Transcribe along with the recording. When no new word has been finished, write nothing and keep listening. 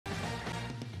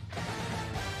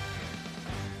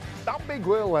I'm Big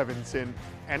Will Levinson,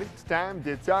 and it's time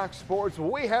to talk sports.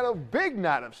 We had a big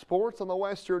night of sports on the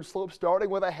Western Slope, starting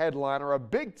with a headliner, a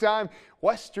big-time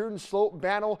Western Slope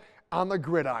battle on the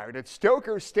gridiron. At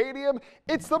Stoker Stadium,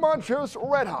 it's the Montrose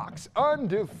Redhawks,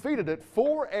 undefeated at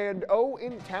 4-0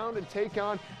 in town to take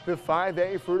on the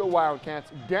 5A Fruita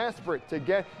Wildcats, desperate to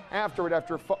get after it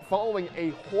after following a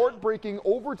heartbreaking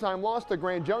overtime loss to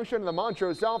Grand Junction. The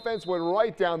Montrose offense went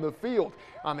right down the field.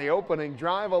 On the opening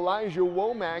drive, Elijah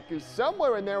Womack is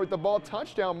somewhere in there with the ball.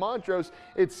 Touchdown Montrose.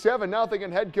 It's 7-0,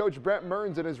 and head coach Brett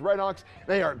Mearns and his Redhawks,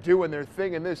 they are doing their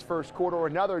thing in this first quarter.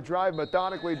 Another drive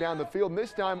methodically down the field, and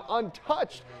this time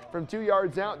untouched from 2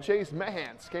 yards out. Chase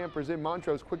Mahan scampers in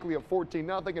Montrose quickly at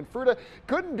 14-0, and Fruita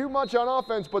couldn't do much on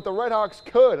offense, but the Redhawks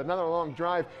could. Another long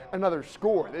drive, another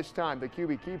score. This time the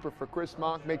QB keeper for Chris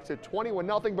Mock makes it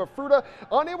 21-0, but Fruita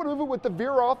unable to move it with the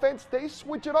Veer offense. They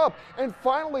switch it up and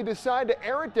finally decide to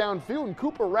air it downfield, and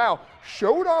Cooper Rao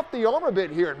showed off the arm a bit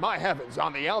here. And my heavens,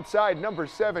 on the outside, number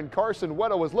 7 Carson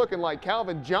Weddle was looking like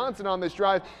Calvin Johnson on this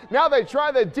drive. Now they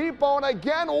try the deep ball, and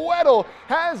again Weddle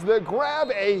has the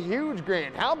grab. A huge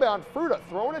gain. How about Fruita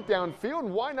throwing it downfield?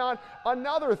 And why not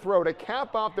another throw to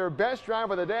cap off their best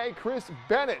drive of the day? Chris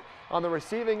Bennett on the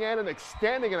receiving end and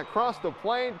extending it across the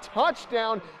plane.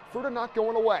 Touchdown. Fruita not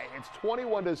going away. It's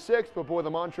 21-6, but boy,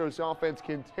 the Montrose offense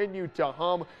continued to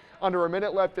hum. Under a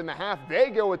minute left in the half,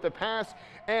 they go with the pass,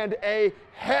 and a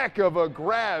heck of a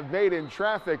grab made in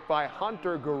traffic by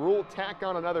Hunter Garul. Tack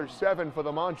on another 7 for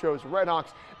the Montrose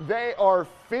Redhawks. They are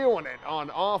feeling it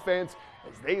on offense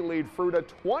as they lead Fruita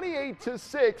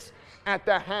 28-6 at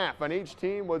the half, and each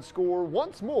team would score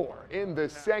once more in the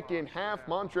second half.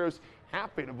 Montrose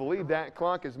happy to bleed that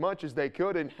clock as much as they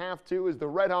could in half two as the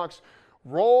Redhawks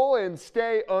roll and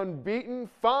stay unbeaten.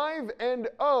 5-0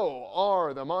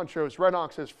 are the Montrose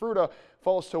Redhawks as Fruita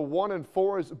falls to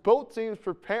 1-4 as both teams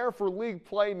prepare for league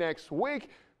play next week.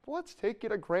 But let's take it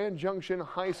to Grand Junction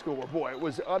High School, where, boy, it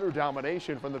was utter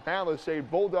domination from the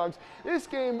Palisade Bulldogs. This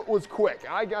game was quick.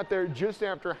 I got there just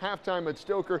after halftime at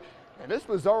Stoker, and this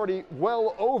was already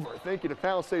well over. Thank you to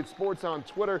Palisade Sports on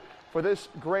Twitter for this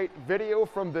great video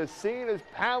from the scene as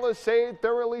Palisade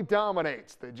thoroughly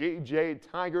dominates the GJ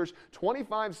Tigers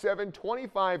 25-7,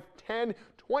 25-10,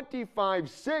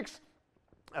 25-6.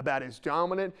 About as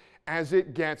dominant as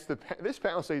it gets. This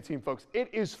Palisade team, folks, it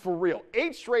is for real.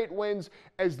 8 straight wins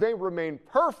as they remain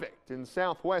perfect in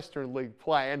Southwestern League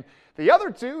play. And the other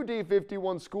two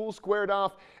D51 schools squared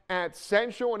off at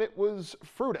Central, and it was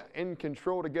Fruita in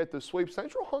control to get the sweep.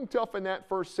 Central hung tough in that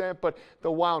first set, but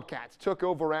the Wildcats took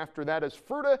over after that as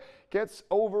Fruita gets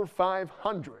over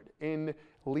 500 in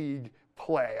league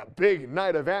play. A big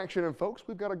night of action, and folks,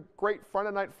 we've got a great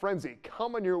Friday night frenzy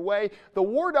coming your way. The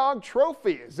War Dog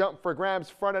Trophy is up for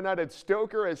grabs Friday night at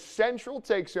Stoker as Central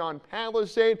takes on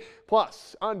Palisade.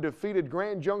 Plus, undefeated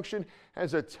Grand Junction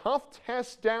has a tough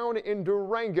test down in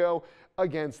Durango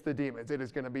against the Demons. It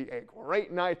is going to be a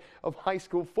great night of high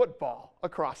school football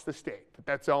across the state. But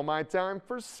that's all my time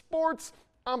for sports.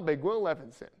 I'm Big Will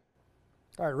Levinson.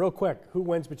 All right, real quick, who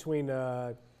wins between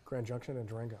Grand Junction and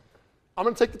Durango? I'm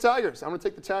going to take the Tigers. I'm going to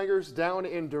take the Tigers down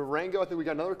in Durango. I think we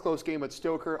got another close game at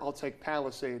Stoker. I'll take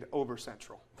Palisade over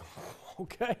Central.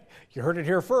 Okay, you heard it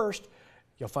here first.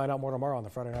 You'll find out more tomorrow on the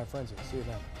Friday Night Frenzy. See you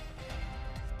then.